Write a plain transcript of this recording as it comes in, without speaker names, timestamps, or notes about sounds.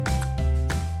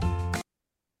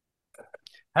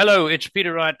Hello, it's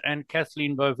Peter Wright and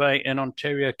Kathleen Beauvais in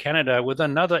Ontario, Canada, with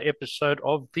another episode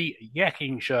of The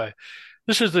Yakking Show.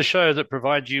 This is the show that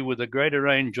provides you with a greater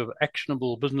range of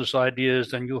actionable business ideas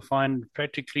than you'll find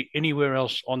practically anywhere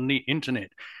else on the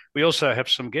internet. We also have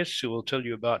some guests who will tell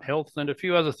you about health and a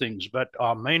few other things, but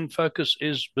our main focus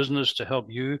is business to help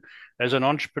you as an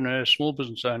entrepreneur, small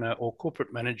business owner, or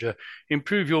corporate manager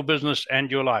improve your business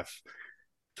and your life.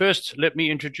 First, let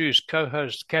me introduce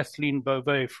co-host Kathleen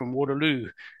Beauvais from Waterloo.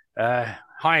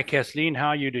 Hi, Kathleen. How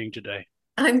are you doing today?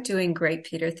 I'm doing great,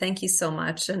 Peter. Thank you so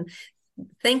much. And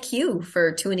thank you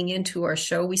for tuning into our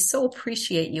show. We so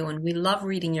appreciate you and we love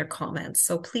reading your comments.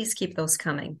 So please keep those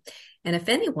coming. And if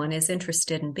anyone is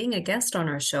interested in being a guest on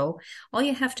our show, all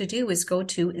you have to do is go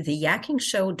to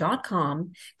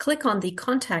theyakkingshow.com, click on the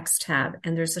contacts tab,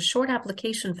 and there's a short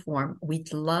application form.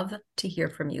 We'd love to hear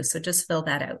from you. So just fill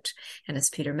that out. And as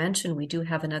Peter mentioned, we do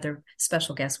have another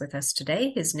special guest with us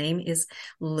today. His name is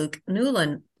Luke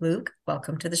Nieuwland. Luke,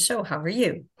 welcome to the show. How are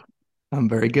you? I'm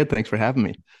very good. Thanks for having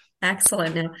me.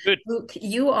 Excellent. Now, Good. Luke,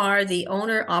 you are the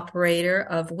owner operator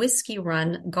of Whiskey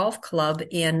Run Golf Club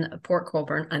in Port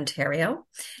Colborne, Ontario.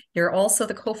 You're also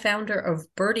the co-founder of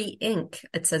Birdie Inc.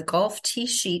 It's a golf tee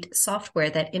sheet software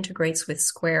that integrates with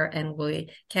Square, and we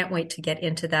can't wait to get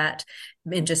into that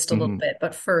in just a little Mhm. bit.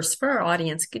 But first, for our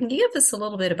audience, can you give us a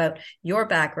little bit about your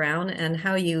background and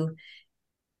how you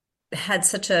had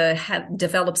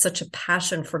developed such a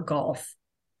passion for golf?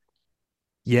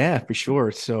 Yeah, for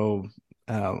sure. So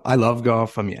I love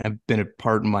golf. I mean, I've been a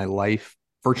part of my life,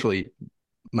 virtually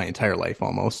my entire life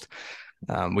almost.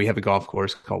 We have a golf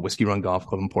course called Whiskey Run Golf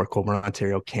Club in Port Colborne,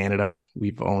 Ontario, Canada.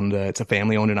 We've owned, it's a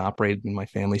family owned and operated in my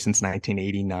family since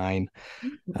 1989.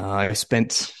 I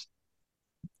spent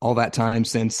all that time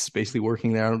since basically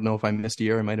working there. I don't know if I missed a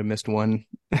year. I might have missed one,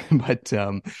 but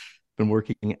been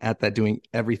working at that, doing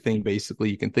everything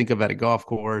basically you can think of at a golf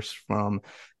course, from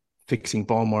fixing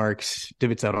ball marks,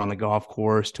 divots out on the golf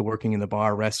course, to working in the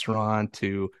bar restaurant,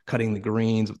 to cutting the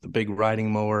greens with the big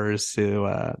riding mowers,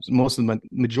 to most of the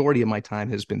majority of my time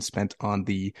has been spent on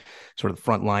the sort of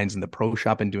front lines in the pro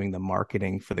shop and doing the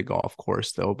marketing for the golf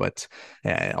course though. But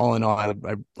all in all, I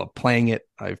love playing it.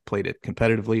 I've played it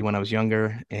competitively when I was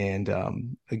younger, and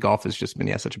the golf has just been,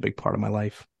 yeah, such a big part of my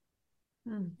life.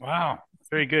 Hmm. Wow,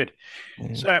 very good.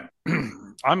 Yeah. So,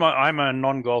 I'm a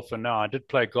non-golfer now. I did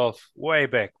play golf way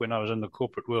back when I was in the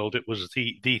corporate world. It was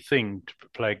the thing to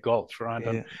play golf, right?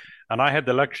 And Yeah. and I had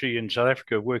the luxury in South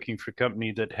Africa working for a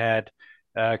company that had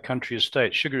country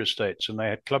estates, sugar estates, and they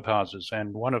had clubhouses.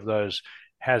 And one of those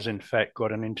has, in fact,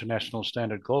 got an international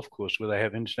standard golf course where they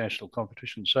have international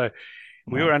competition. So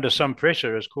we were Wow. under some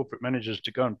pressure as corporate managers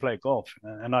to go and play golf,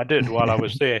 and I did while I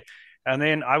was there. And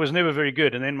then I was never very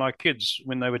good. And then my kids,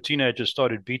 when they were teenagers,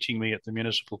 started beating me at the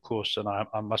municipal course, and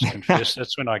I must confess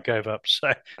that's when I gave up.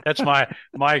 So that's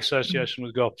my association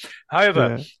with golf.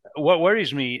 However, Yeah. what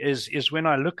worries me is when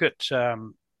I look at.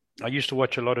 I used to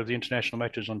watch a lot of the international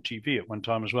matches on TV at one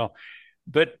time as well.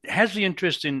 But has the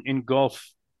interest in golf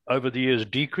over the years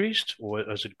decreased, or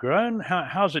has it grown?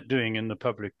 How's it doing in the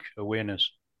public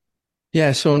awareness?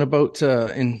 Yeah, so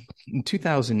in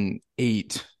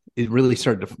 2008, it really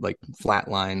started to like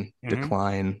flatline, Hmm.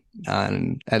 decline,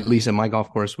 and at least in my golf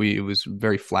course, we it was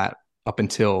very flat up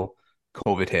until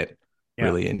COVID hit, Yeah.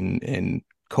 really, and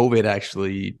COVID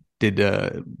actually did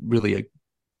really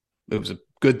it was a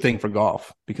good thing for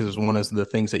golf because it was one of the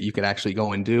things that you could actually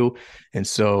go and do. And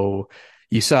so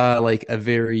you saw like a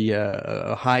very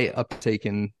a high uptake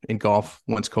in golf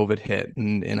once COVID hit.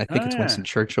 And I Oh think it's yeah. Winston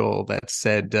Churchill that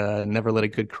said, never let a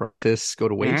good crisis go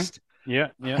to Hmm. waste. Yeah,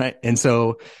 yeah. Right. And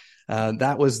so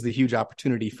that was the huge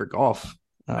opportunity for golf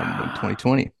in Ah,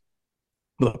 2020.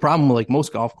 But the problem, like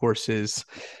most golf courses,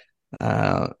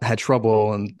 had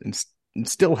trouble and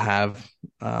still have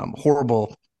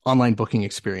horrible online booking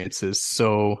experiences.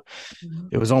 So Mhm.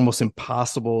 it was almost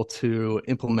impossible to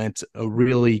implement a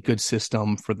really good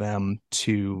system for them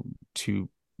to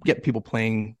get people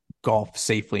playing golf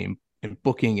safely and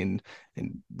booking and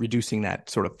reducing that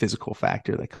sort of physical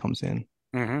factor that comes in.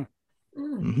 hmm.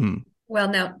 Mm. Hmm. Well,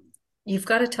 now you've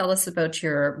got to tell us about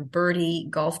your Birdie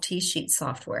golf tee sheet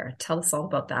software. Tell us all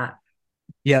about that.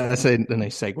 Yeah, that's a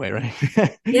nice segue,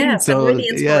 right? Yes, and where So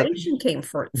the yeah, inspiration came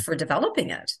for developing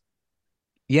it.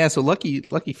 yeah, so lucky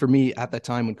for me at that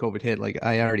time when COVID hit, like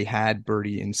I already had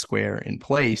Birdie and Square in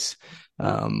place,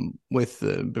 Oh. with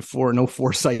before no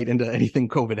foresight into anything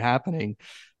COVID happening.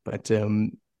 But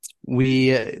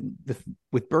we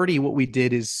with Birdie, what we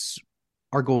did is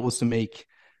our goal was to make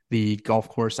the golf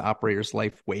course operator's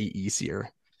life way easier.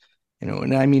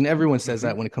 And I mean, everyone says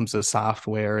that when it comes to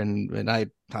software, and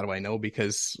how do I know?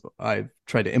 Because I've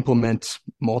tried to implement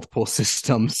multiple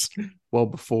systems well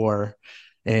before.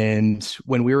 And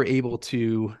when we were able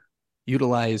to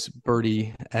utilize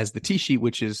Birdie as the tee sheet,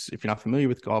 which is, if you're not familiar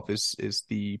with golf, is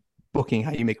the booking,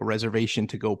 how you make a reservation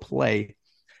to go play.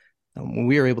 When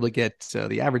we were able to get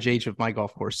the average age of my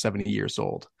golf course, 70 years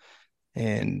old,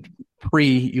 and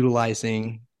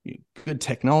utilizing good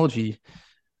technology,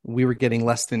 we were getting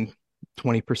less than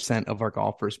 20% of our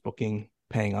golfers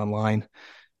paying online,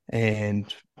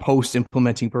 and post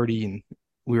implementing Birdie, and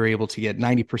we were able to get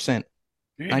 90%,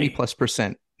 Really? 90 plus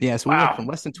percent. Yeah. So we went from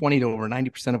less than 20 to over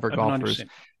 90% of our golfers 90%.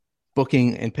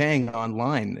 booking and paying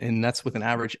online. And that's with an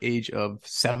average age of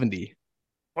 70.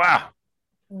 Wow.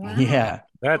 Yeah.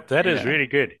 That is really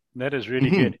good. That is really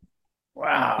good.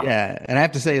 Wow. Yeah. And I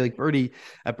have to say, like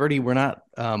at Birdie, we're not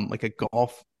like a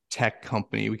golf tech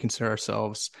company. We consider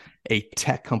ourselves a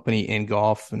tech company in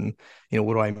golf. And,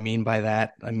 what do I mean by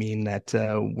that? I mean that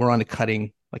we're on the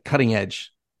cutting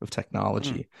edge of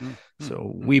technology.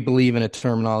 So we believe in a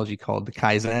terminology called the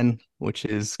Kaizen, which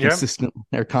is consistent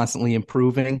or constantly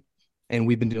improving. And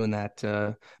we've been doing that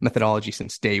methodology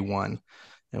since day one.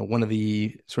 One of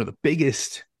the sort of the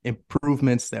biggest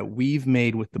improvements that we've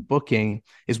made with the booking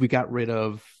is we got rid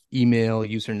of email,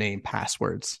 username,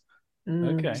 passwords.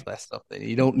 Okay. So that stuff that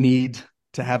you don't need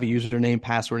to have a username,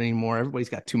 password anymore. Everybody's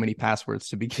got too many passwords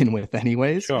to begin with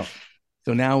anyways. Sure.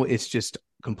 So now it's just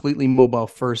completely mobile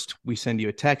first. We send you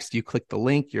a text, you click the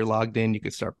link, you're logged in, you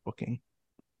can start booking.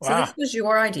 So this was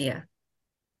your idea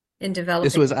in developing.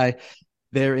 This was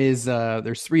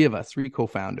there's three of us, three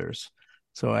co-founders.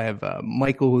 So I have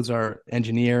Michael, who's our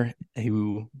engineer,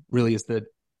 who really is the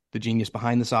genius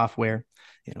behind the software.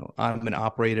 I'm an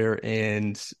operator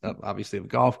and obviously a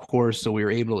golf course. So we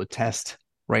were able to test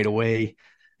right away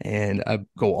and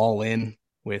go all in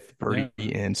with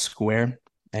Birdie and Square.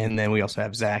 And then we also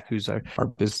have Zach, who's our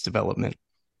business development.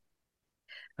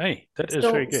 Hey, that is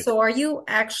very good. So are you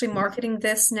actually marketing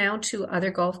this now to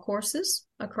other golf courses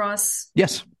across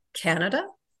Canada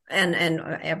and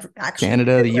actually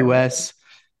Canada, the US?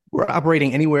 We're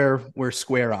operating anywhere where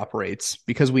Square operates.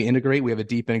 Because we integrate, we have a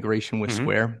deep integration with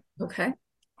Square. Okay.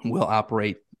 We'll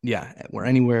operate, we're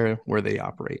anywhere where they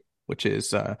operate, which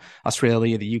is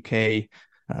Australia, the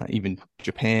UK, even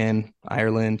Japan,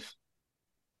 Ireland,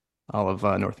 all of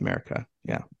North America.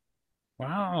 Yeah.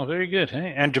 Wow, very good.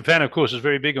 Hey? And Japan, of course, is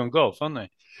very big on golf, aren't they?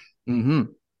 Mm-hmm.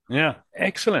 Yeah,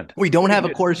 excellent. We don't have a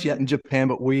course yet in Japan,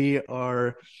 but we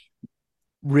are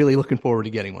really looking forward to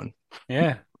getting one.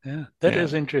 Yeah. That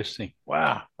is interesting.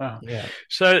 Wow. Yeah.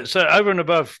 So over and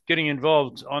above getting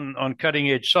involved on cutting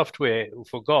edge software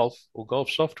for golf or golf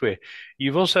software,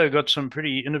 you've also got some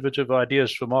pretty innovative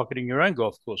ideas for marketing your own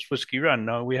golf course, Whiskey Run.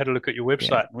 Now, we had a look at your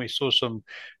website and we saw some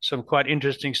quite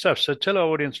interesting stuff. So tell our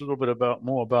audience a little bit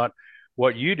more about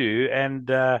what you do and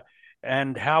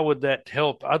how would that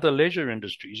help other leisure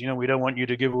industries? We don't want you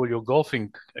to give all your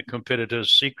golfing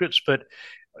competitors secrets, but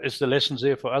is the lessons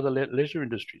there for other leisure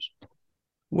industries?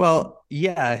 Well,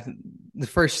 yeah, the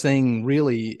first thing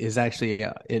really is actually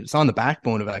it's on the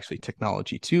backbone of actually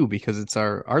technology too, because it's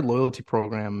our loyalty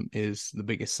program is the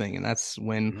biggest thing. And that's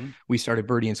when we started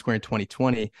Birdie and Square in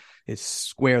 2020. It's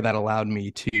Square that allowed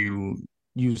me to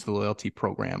use the loyalty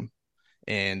program.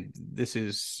 And this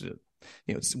is,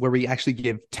 it's where we actually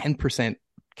give 10%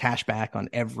 cash back on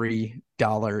every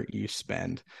dollar you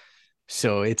spend.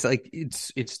 So it's like,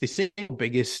 it's the single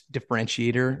biggest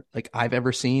differentiator like I've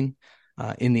ever seen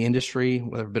in the industry,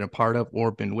 whether I've been a part of or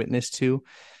been witness to.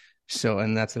 So,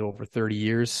 and that's at over 30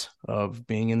 years of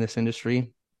being in this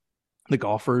industry. The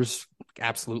golfers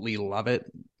absolutely love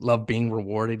it, love being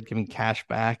rewarded, giving cash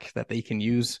back that they can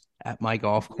use at my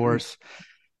golf course.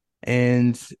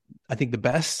 And I think the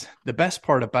best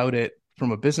part about it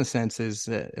from a business sense is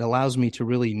that it allows me to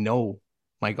really know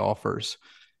my golfers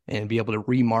and be able to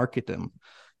remarket them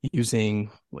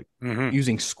using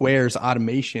using Square's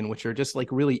automation, which are just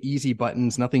like really easy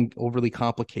buttons, nothing overly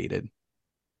complicated.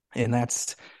 And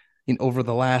that's over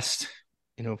the last,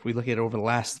 if we look at it over the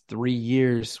last 3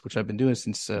 years, which I've been doing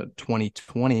since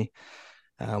 2020,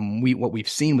 what we've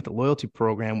seen with the loyalty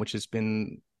program, which has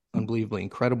been unbelievably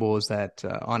incredible, is that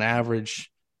on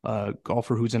average, a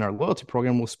golfer who's in our loyalty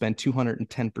program will spend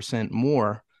 210%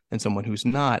 more than someone who's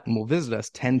not, and will visit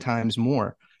us 10 times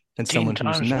more than someone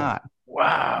who's not.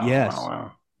 Wow. Yes.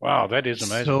 Wow. That is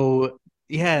amazing. So,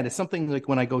 yeah, it's something like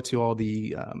when I go to all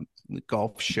the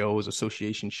golf shows,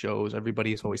 association shows,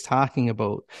 everybody is always talking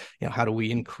about, how do we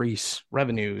increase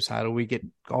revenues? How do we get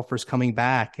golfers coming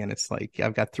back? And it's like,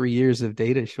 I've got 3 years of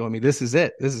data showing me this is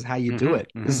it. This is how you do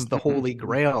it. This is the holy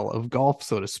grail of golf,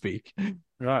 so to speak.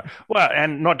 Right. Well,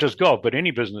 and not just golf, but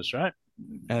any business, right?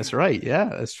 That's right. Yeah,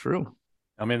 that's true.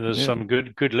 I mean, there's Yeah. some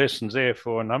good lessons there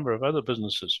for a number of other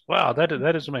businesses. Wow, that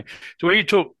is amazing. So when you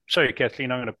talk, sorry,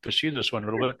 Kathleen, I'm going to pursue this one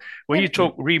a little bit. When you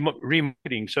talk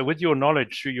remarketing, so with your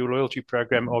knowledge through your loyalty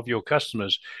program of your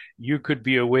customers, you could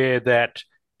be aware that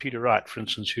Peter Wright, for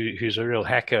instance, who's a real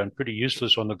hacker and pretty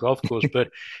useless on the golf course, but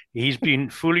he's been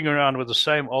fooling around with the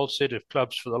same old set of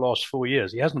clubs for the last 4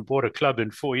 years. He hasn't bought a club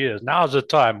in 4 years. Now's the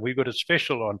time. We've got a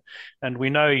special on, and we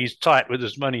know he's tight with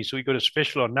his money, so we've got a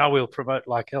special on. Now we'll promote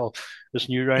like hell this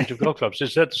new range of golf clubs.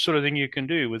 Is that the sort of thing you can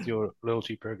do with your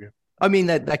loyalty program? I mean,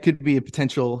 that could be a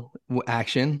potential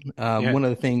action. Yeah, One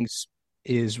of the things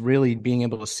is really being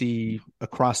able to see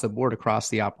across the board, across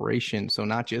the operation. So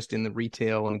not just in the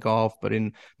retail and golf, but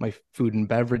in my food and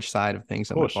beverage side of things,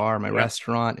 of at my course. bar, my Yeah,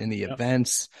 restaurant, and the yeah.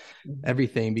 events,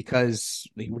 everything, because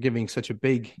we're giving such a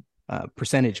big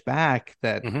percentage back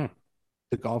that Mm-hmm.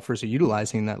 the golfers are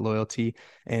utilizing that loyalty.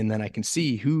 And then I can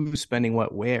see who's spending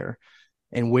what where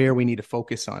and where we need to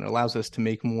focus on. It allows us to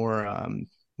make more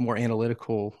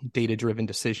analytical, data-driven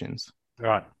decisions.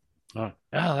 Right. Right.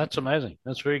 Oh, that's amazing.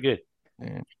 That's very good.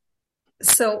 Yeah.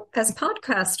 So, as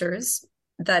podcasters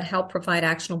that help provide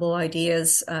actionable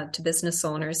ideas to business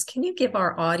owners, can you give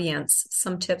our audience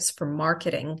some tips for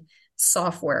marketing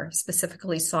software,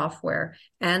 specifically software,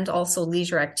 and also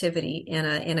leisure activity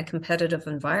in a competitive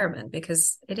environment?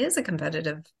 Because it is a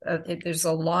competitive. There's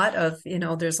a lot of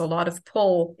there's a lot of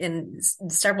pull in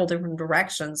several different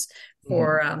directions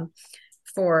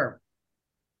for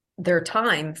their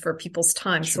time, for people's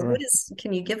time. So, Sure.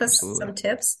 can you give us Absolutely. some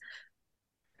tips?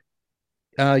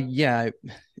 Yeah.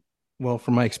 Well,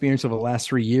 from my experience over the last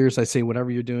 3 years, I say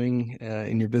whatever you're doing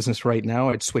in your business right now,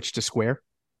 I'd switch to Square.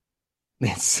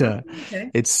 It's Okay.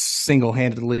 it's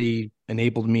single-handedly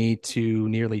enabled me to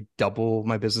nearly double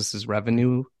my business's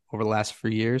revenue over the last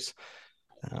 3 years.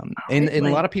 And a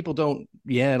Really? lot of people don't,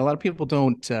 yeah, and a lot of people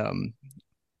don't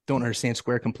understand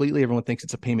Square completely. Everyone thinks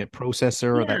it's a payment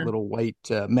processor or that Yeah. little white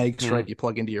mag Mm. stripe you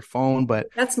plug into your phone, but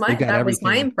they've got That was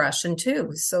my everything. impression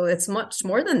too. So it's much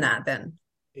more than that then.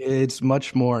 It's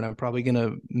much more, and I'm probably going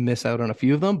to miss out on a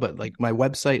few of them, but like my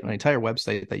website, my entire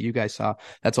website that you guys saw,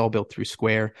 that's all built through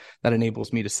Square. That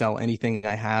enables me to sell anything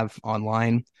I have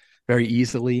online very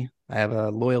easily. I have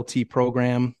a loyalty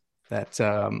program that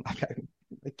I got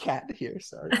a cat here,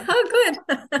 sorry. Oh,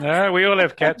 good. We all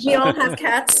have cats. We all have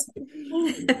cats.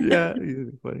 Yeah,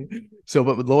 funny. So,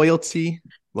 but with loyalty,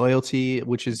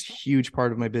 which is a huge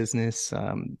part of my business,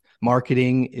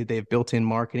 marketing, they have built-in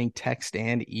marketing, text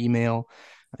and email.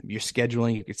 You're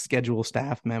scheduling, you could schedule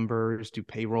staff members, do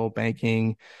payroll,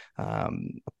 banking,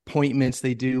 appointments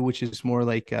they do, which is more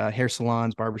like hair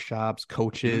salons, barbershops, Mhm.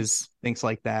 coaches, things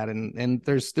like that. And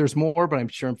there's more, but I'm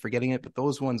sure I'm forgetting it. But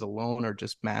those ones alone are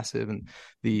just massive. And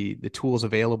the tools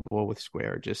available with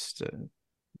Square just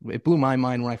it blew my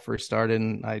mind when I first started,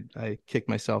 and I kicked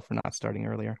myself for not starting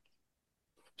earlier.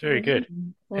 Very good.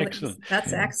 Well, Excellent.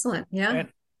 that's Yeah. excellent. Yeah.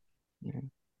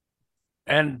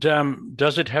 And Yeah.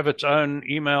 does it have its own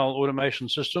email automation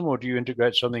system, or do you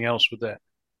integrate something else with that?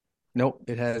 Nope,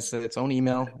 it has its own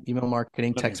email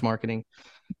marketing, Okay. text marketing.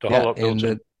 The whole Yeah, lot and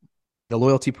built in. the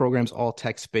loyalty program's all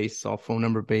text based, all phone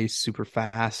number based, super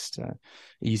fast,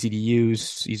 easy to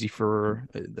use, easy for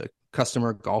the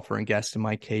customer, golfer, and guest in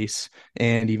my case,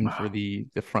 and even for Wow. the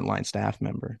frontline staff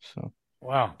member. So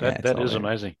Wow, yeah, it's that all is there.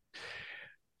 amazing.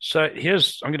 So I'm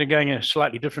going to go in a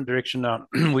slightly different direction now.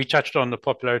 We touched on the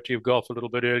popularity of golf a little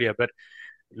bit earlier, but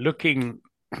looking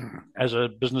as a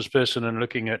business person and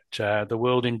looking at the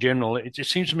world in general, it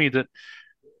seems to me that,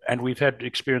 and we've had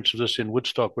experience of this in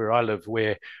Woodstock, where I live,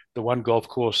 where the one golf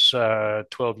course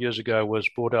 12 years ago was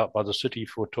bought out by the city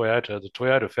for Toyota, the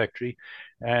Toyota factory,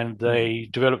 and they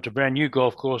developed a brand new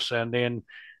golf course, and then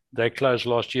they closed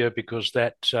last year because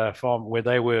that farm where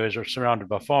they were is surrounded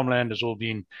by farmland has all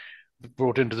been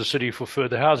brought into the city for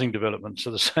further housing development.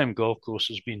 So the same golf course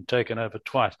has been taken over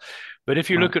twice. But if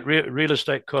you Wow. look at real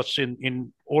estate costs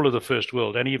in all of the first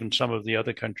world and even some of the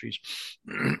other countries,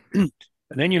 and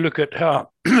then you look at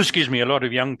how, excuse me, a lot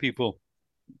of young people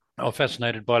are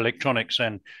fascinated by electronics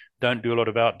and don't do a lot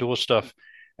of outdoor stuff.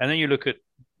 And then you look at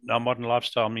our modern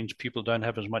lifestyle means people don't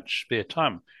have as much spare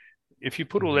time. If you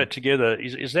put all Mhm. that together,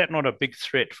 is that not a big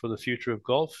threat for the future of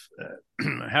golf?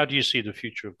 How do you see the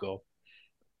future of golf?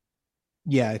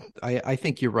 Yeah, I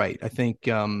think you're right. I think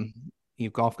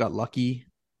golf got lucky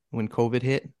when COVID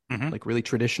hit. Mm-hmm. Like really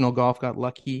traditional golf got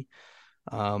lucky.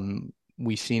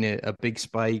 We've seen a big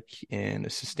spike and a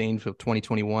sustained for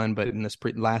 2021, but in this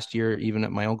last year, even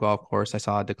at my own golf course, I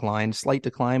saw a decline, slight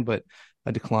decline, but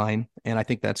a decline. And I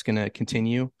think that's going to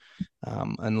continue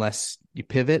unless you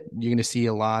pivot. You're going to see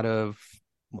a lot of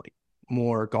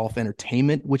more golf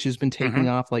entertainment, which has been taking Mm-hmm.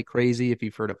 off like crazy. If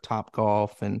you've heard of Top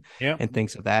Golf Yeah. and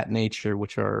things of that nature,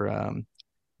 I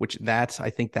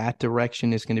think that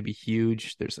direction is going to be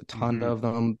huge. There's a ton Mm-hmm. of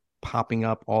them popping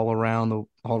up all around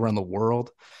the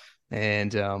world.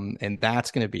 And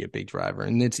that's going to be a big driver.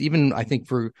 And it's even, I think,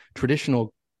 for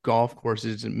traditional golf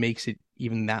courses, it makes it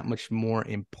even that much more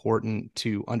important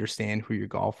to understand who your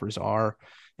golfers are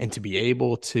and to be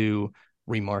able to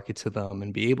remarket to them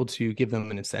and be able to give them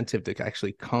an incentive to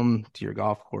actually come to your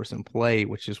golf course and play,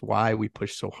 which is why we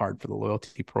push so hard for the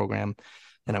loyalty program.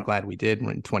 And I'm glad we did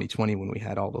in 2020 when we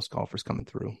had all those golfers coming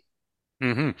through.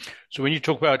 Mm-hmm. So when you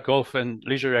talk about golf and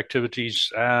leisure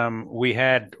activities, we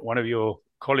had one of your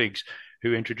colleagues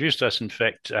who introduced us, in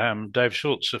fact, Dave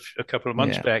Schultz, a couple of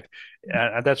months Yeah. back,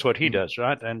 and that's what he Mm. does,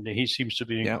 right? And he seems to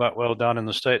be doing Yeah. quite well down in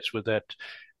the States with that.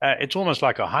 It's almost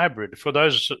like a hybrid. For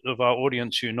those of our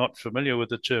audience who are not familiar with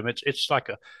the term, it's like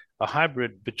a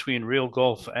hybrid between real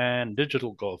golf and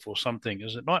digital golf or something,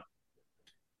 is it not?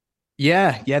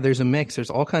 Yeah, there's a mix. There's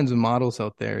all kinds of models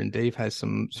out there, and Dave has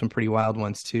some pretty wild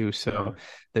ones too. So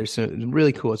there's some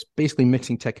really cool. It's basically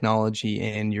mixing technology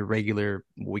and your regular,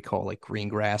 what we call like green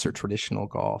grass or traditional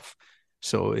golf.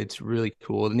 So it's really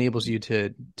cool. It enables you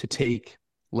to take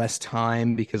less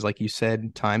time because, like you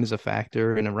said, time is a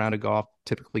factor, and a round of golf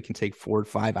typically can take 4 to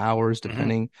 5 hours, Mm-hmm.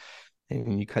 depending.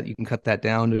 And you can cut that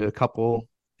down to a couple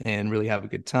and really have a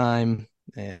good time.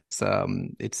 And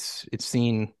it's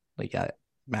seen like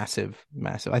massive.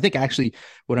 I think actually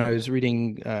what I was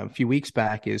reading a few weeks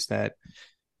back is that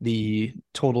the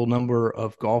total number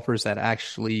of golfers that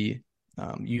actually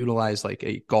utilize like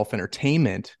a golf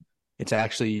entertainment, it's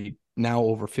actually now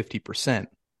over 50%.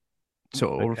 So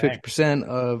over Okay. 50%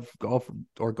 of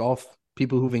golf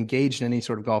people who've engaged in any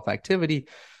sort of golf activity,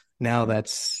 now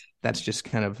that's just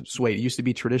kind of swayed. It used to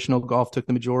be traditional golf took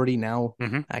the majority. Now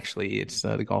Mm-hmm. actually it's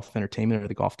the golf entertainment or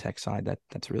the golf tech side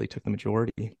that's really took the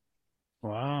majority.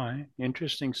 Wow,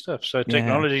 interesting stuff. So Yeah.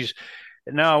 technologies.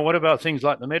 Now, what about things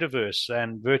like the metaverse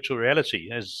and virtual reality?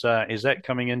 Is that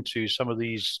coming into some of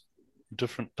these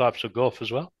different types of golf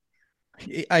as well?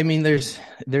 I mean, there's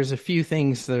a few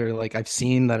things that are like I've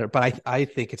seen that are, but I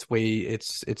think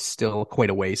it's still quite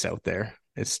a ways out there.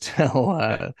 It's still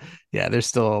Okay, yeah, there's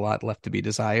still a lot left to be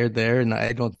desired there, and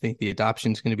I don't think the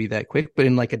adoption is going to be that quick. But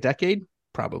in like a decade,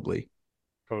 probably,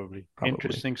 probably. probably,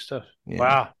 Interesting stuff. yeah,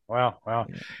 Wow, wow, wow.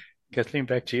 yeah. Kathleen,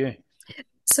 back to you.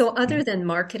 So, other Mm. than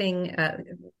marketing,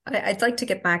 I'd like to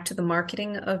get back to the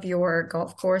marketing of your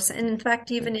golf course, and in fact,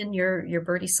 even in your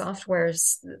birdie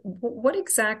softwares. What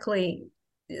exactly?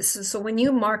 So, when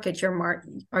you market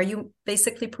are you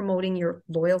basically promoting your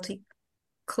loyalty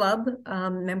club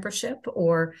membership,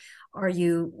 or are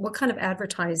you what kind of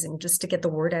advertising just to get the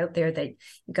word out there that you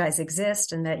guys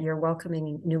exist and that you're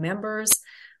welcoming new members?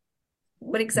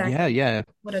 What Yeah, exactly? yeah.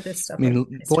 What other stuff I are you mean,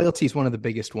 guys doing? loyalty is one of the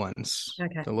biggest ones.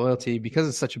 Okay. The loyalty, because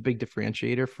it's such a big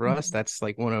differentiator for us, Mhm. that's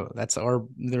like that's our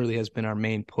literally has been our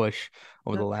main push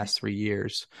over the Okay. last 3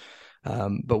 years.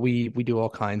 But we do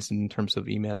all kinds in terms of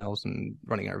emails and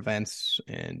running our events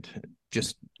and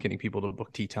just getting people to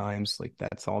book tee times. Like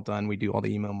that's all done. We do all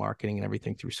the email marketing and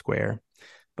everything through Square.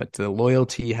 But the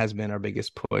loyalty has been our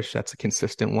biggest push. That's a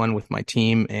consistent one with my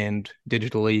team and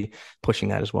digitally pushing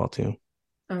that as well too.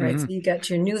 All right. So Hmm. you got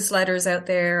your newsletters out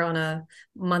there on a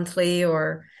monthly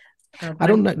or I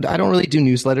don't really do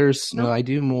newsletters. No, no? I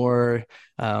do more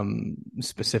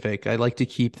specific. I like to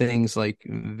keep things like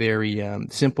very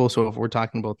simple. So if we're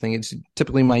talking about things,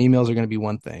 typically my emails are going to be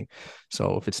one thing.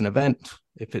 So if it's an event,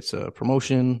 if it's a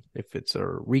promotion, if it's a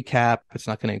recap, it's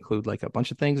not going to include like a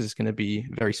bunch of things. It's going to be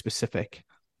very specific.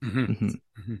 Hmm. Hmm.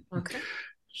 Hmm. Okay.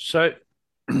 So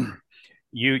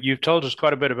you've told us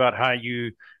quite a bit about how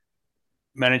you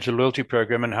manage a loyalty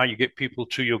program and how you get people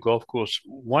to your golf course.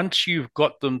 Once you've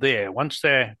got them there, once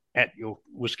they're at your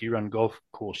Whiskey Run golf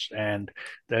course and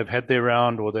they've had their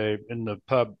round or they're in the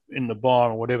pub, in the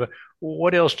bar or whatever,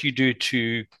 what else do you do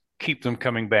to keep them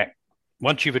coming back?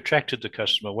 Once you've attracted the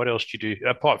customer, what else do you do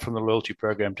apart from the loyalty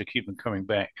program to keep them coming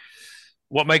back?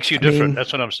 What makes you I different? mean,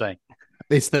 That's what I'm saying.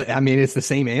 it's the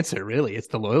same answer, really. It's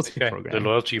the loyalty Okay, the program.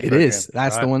 loyalty It program, is.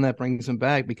 That's the right? one that brings them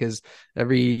back because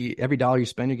every dollar you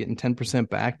spend, you're getting 10%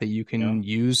 back that you Yeah. can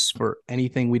use for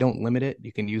anything. We don't limit it.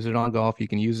 You can use it on golf. You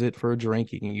can use it for a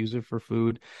drink. You can use it for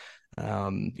food.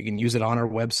 You can use it on our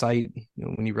website,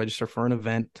 when you register for an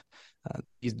event.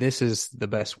 This is the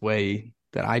best way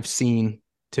that I've seen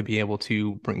to be able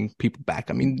to bring people back.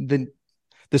 I mean,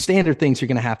 the standard things you're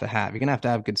going to have to have. You're going to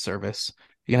have good service.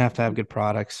 You're going to have good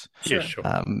products. Yeah, Sure.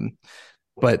 sure.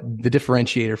 But the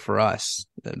differentiator for us,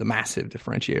 the massive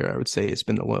differentiator, I would say, has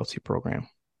been the loyalty program.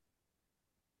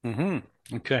 Hmm.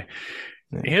 Okay.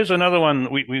 Yeah, Here's another one.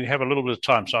 We have a little bit of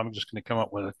time, so I'm just going to come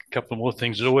up with a couple more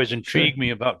things that always sure. intrigue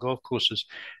me about golf courses.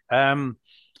 Um,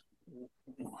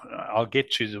 I'll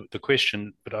get to the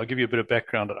question, but I'll give you a bit of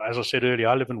background. As I said earlier,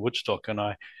 I live in Woodstock, and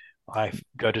I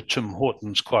go to Tim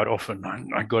Hortons quite often.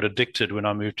 I got addicted when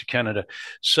I moved to Canada.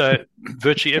 So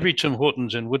virtually every Tim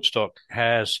Hortons in Woodstock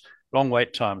has long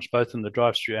wait times, both in the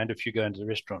drive-through and if you go into the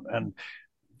restaurant. And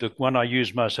the one I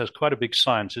use most has quite a big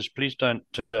sign. It says, please don't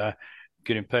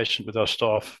get impatient with our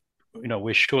staff. You know,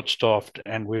 we're short-staffed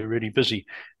and we're really busy.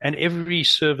 And every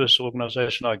service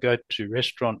organization I go to,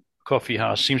 restaurant, coffee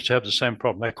house, seems to have the same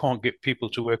problem. They can't get people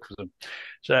to work for them.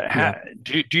 So Yeah.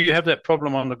 do you have that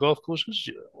problem on the golf courses?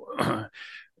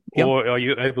 Yep. Or are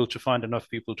you able to find enough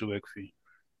people to work for you?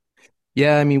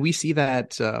 Yeah, I mean, we see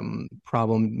that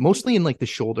problem mostly in like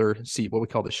the what we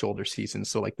call the shoulder season.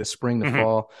 So like the spring, the Mm-hmm.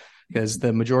 fall, because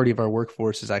the majority of our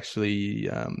workforce is actually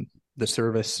the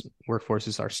service workforce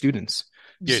is our students.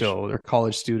 Yes. So they're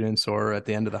college students or at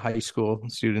the end of the high school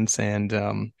students, and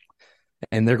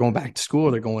they're going back to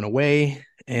school, they're going away,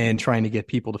 and trying to get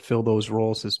people to fill those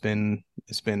roles it's been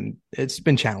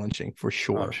challenging for I'm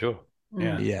sure. sure.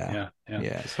 Yeah, Mm. Yeah. yeah, yeah.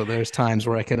 Yeah. So there's times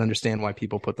where I can understand why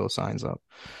people put those signs up.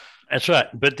 That's right.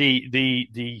 But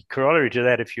the corollary to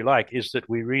that, if you like, is that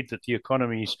we read that the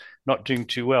economy's not doing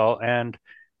too well. And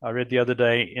I read the other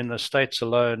day in the States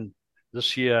alone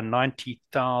this year,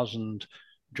 90,000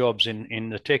 jobs in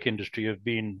the tech industry have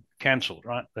been cancelled,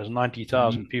 right? There's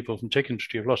 90,000 Mhm. people from tech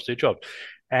industry have lost their jobs.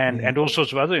 And Yeah. and all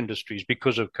sorts of other industries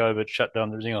because of COVID, shut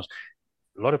down, everything else.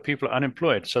 A lot of people are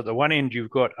unemployed. So at the one end you've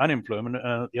got unemployment,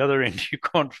 and at the other end you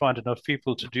can't find enough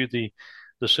people to do the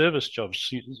service jobs.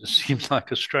 It seems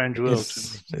like a strange world to me.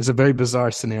 It's a very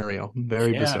bizarre scenario.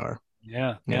 Very Yeah, bizarre.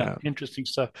 yeah, Yeah. interesting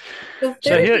stuff. So if So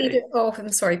there's here, either, oh, I'm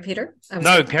sorry, Peter. I was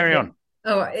no, going carry to. on.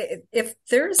 Oh, if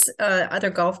there's other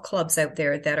golf clubs out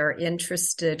there that are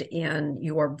interested in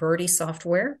your birdie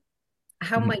software,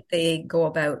 how Mhm. might they go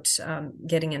about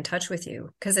getting in touch with you?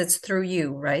 Because it's through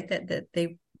you, right? That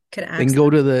they could They can access. go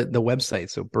to the website.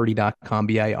 So birdie.com,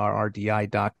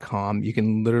 BIRRDI.com. You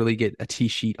can literally get a T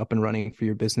sheet up and running for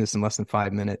your business in less than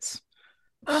 5 minutes.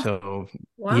 Oh, So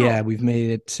wow. yeah, we've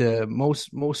made it most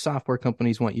software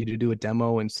companies want you to do a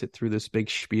demo and sit through this big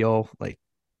spiel. Like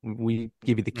we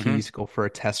give you the Hmm. keys, go for a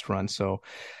test run. So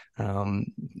um,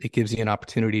 it gives you an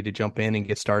opportunity to jump in and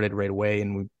get started right away.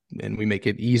 And we make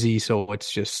it easy. So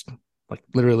it's just like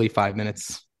literally 5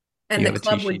 minutes. And You the have a T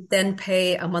club sheet. would then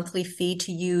pay a monthly fee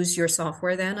to use your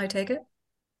software then, I take it?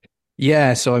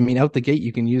 Yeah, so I mean, out the gate,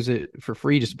 you can use it for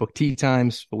free, just book tea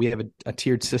times. But we have a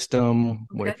tiered system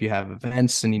where Okay. if you have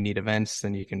events and you need events,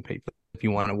 then you can pay. If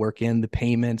you want to work in the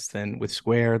payments, then with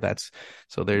Square, that's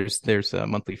so there's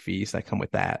monthly fees that come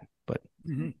with that. But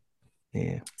Hmm.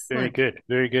 yeah. Very Excellent. good,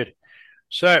 very good.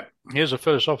 So here's a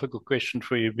philosophical question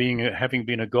for you, having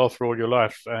been a golfer all your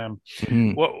life.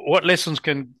 Mhm. What lessons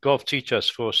can golf teach us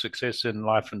for success in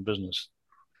life and business?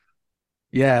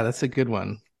 Yeah, that's a good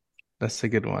one. That's a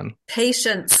good one.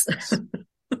 Patience.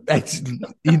 That's,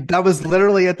 that was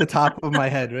literally at the top of my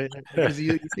head, right? Because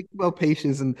you think about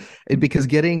patience and because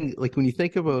getting like when you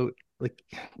think about like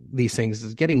these things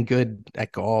is getting good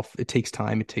at golf, it takes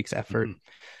time, it takes effort.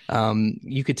 Mhm.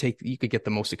 You could get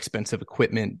the most expensive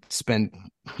equipment, spend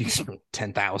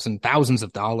 10,000 thousands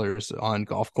of dollars on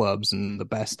golf clubs and the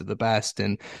best of the best.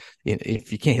 And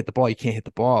if you can't hit the ball, you can't hit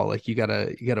the ball. Like you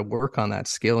gotta work on that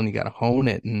skill and you gotta hone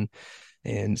it.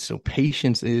 And so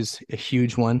patience is a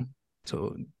huge one.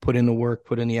 So put in the work,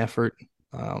 put in the effort.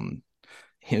 Um,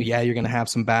 yeah, you're gonna have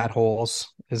some bad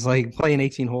holes. It's like playing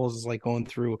 18 holes is like going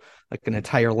through like an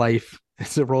entire life.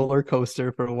 It's a roller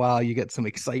coaster for a while. You get some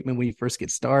excitement when you first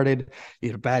get started. You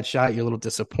hit a bad shot, you're a little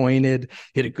disappointed.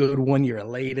 Hit a good one, you're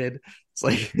elated. It's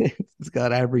like it's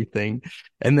got everything.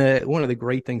 And the one of the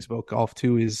great things about golf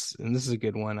too is, and this is a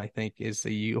good one, I think, is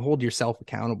that you hold yourself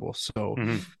accountable. So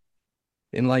Mhm.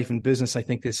 in life and business, I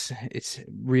think it's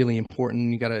really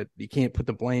important. You can't put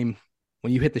the blame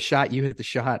when you hit the shot, you hit the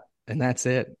shot, and that's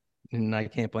it. And I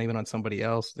can't blame it on somebody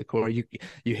else. The core, you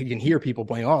can hear people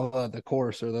blame, the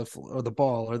course or the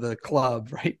ball or the club,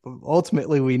 right? But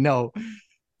ultimately, we know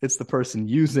it's the person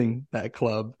using that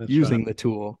club, That's right. using the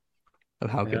tool of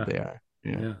how good Yeah, they are.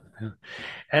 Yeah. yeah,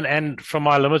 yeah. And from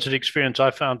my limited experience,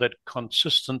 I found that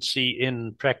consistency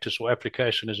in practice or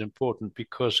application is important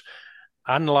because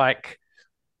unlike,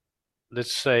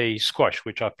 let's say, squash,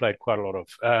 which I played quite a lot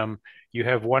of, you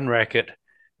have one racket,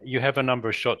 you have a number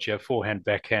of shots, you have forehand,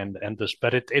 backhand, and this,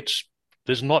 but it's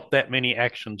there's not that many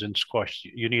actions in squash.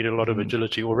 You need a lot of Mhm.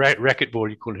 agility or racquetball,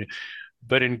 you call it.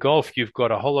 But in golf, you've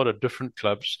got a whole lot of different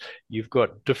clubs. You've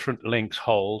got different length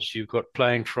holes. You've got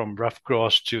playing from rough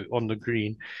grass to on the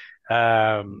green.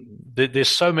 There's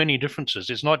so many differences.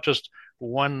 It's not just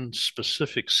one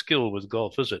specific skill with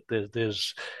golf, is it?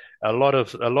 There's a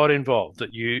lot involved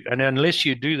that and unless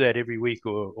you do that every week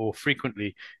or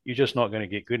frequently, you're just not going to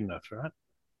get good enough, right?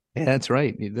 Yeah, that's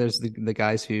right. There's the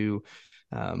guys who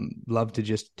love to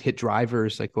just hit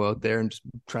drivers, like go out there and just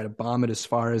try to bomb it as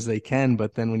far as they can.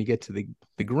 But then when you get to the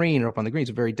green or up on the green, it's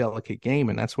a very delicate game,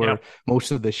 and that's where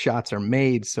most of the shots are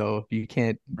made. So if you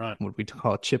can't, what we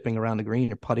call chipping around the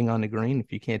green or putting on the green,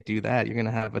 if you can't do that, you're going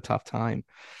to have a tough time.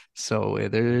 So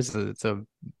it's a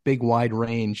big wide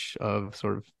range of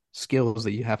sort of skills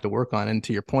that you have to work on. And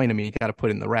to your point, I mean, you got to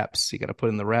put in the reps. You got to put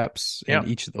in the reps in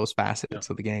each of those facets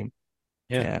of the game.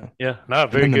 Yeah. No,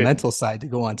 and very then good. The mental side to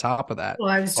go on top of that. Well,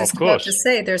 I was just about to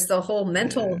say, there's the whole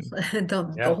mental,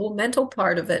 the whole mental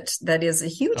part of it that is a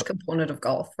huge component of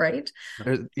golf, right?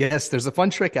 There's a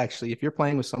fun trick actually. If you're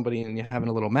playing with somebody and you're having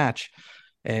a little match,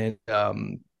 and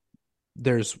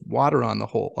there's water on the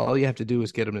hole, all you have to do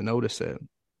is get them to notice it.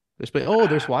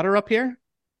 There's water up here,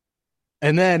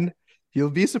 and then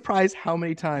you'll be surprised how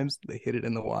many times they hit it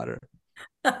in the water.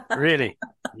 Really?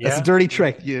 Yeah. That's a dirty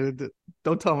trick. You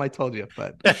don't tell them I told you,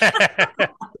 but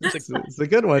it's a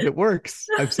good one. It works.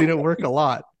 I've seen it work a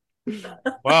lot.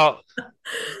 Well,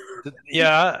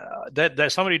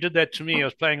 that somebody did that to me. I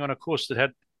was playing on a course that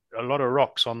had a lot of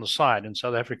rocks on the side in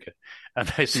South Africa, and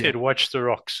they said, "Watch the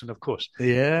rocks." And of course,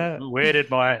 where did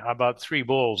my about 3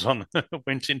 balls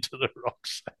went into the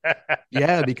rocks?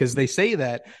 Yeah, because they say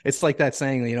that it's like that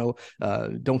saying,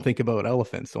 don't think about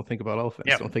elephants. Don't think about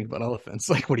elephants. Don't think about elephants.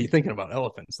 Like, what are you thinking about?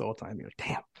 Elephants the whole time? You're like,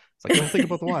 damn. It's like, don't think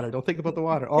about the water. Don't think about the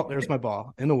water. Oh, there's my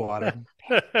ball in the water.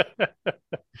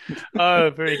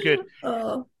 Oh, very good.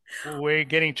 We're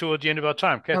getting towards the end of our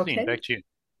time. Kathleen, back to you.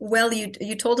 Well,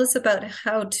 you told us about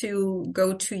how to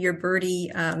go to your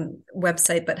birdie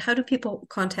website, but how do people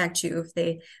contact you if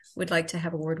they would like to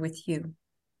have a word with you?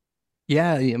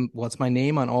 Yeah, well, it's my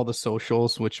name on all the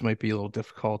socials, which might be a little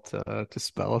difficult to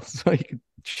spell, so you can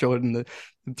throw it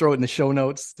in the show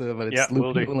notes. But it's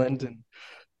Luke Nieuwland,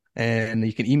 and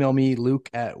you can email me,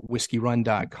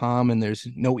 luke@whiskeyrun.com, and there's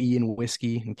no E in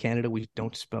whiskey. In Canada, we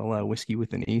don't spell whiskey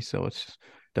with an E, so it's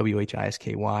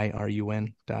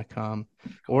WHISKYRUN.com.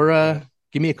 Or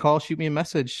give me a call, shoot me a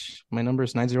message. My number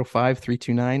is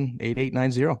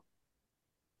 905-329-8890.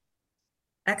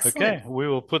 Excellent. Okay, we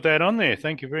will put that on there.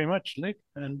 Thank you very much, Luke.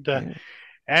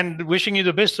 And wishing you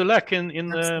the best of luck in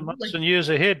the months and years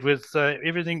ahead with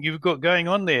everything you've got going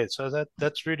on there. So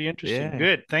that's really interesting. Yeah.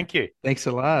 Good. Thank you. Thanks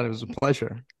a lot. It was a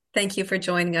pleasure. Thank you for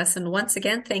joining us. And once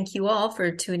again, thank you all for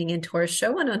tuning into our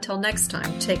show. And until next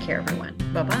time, take care, everyone.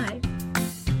 Bye-bye.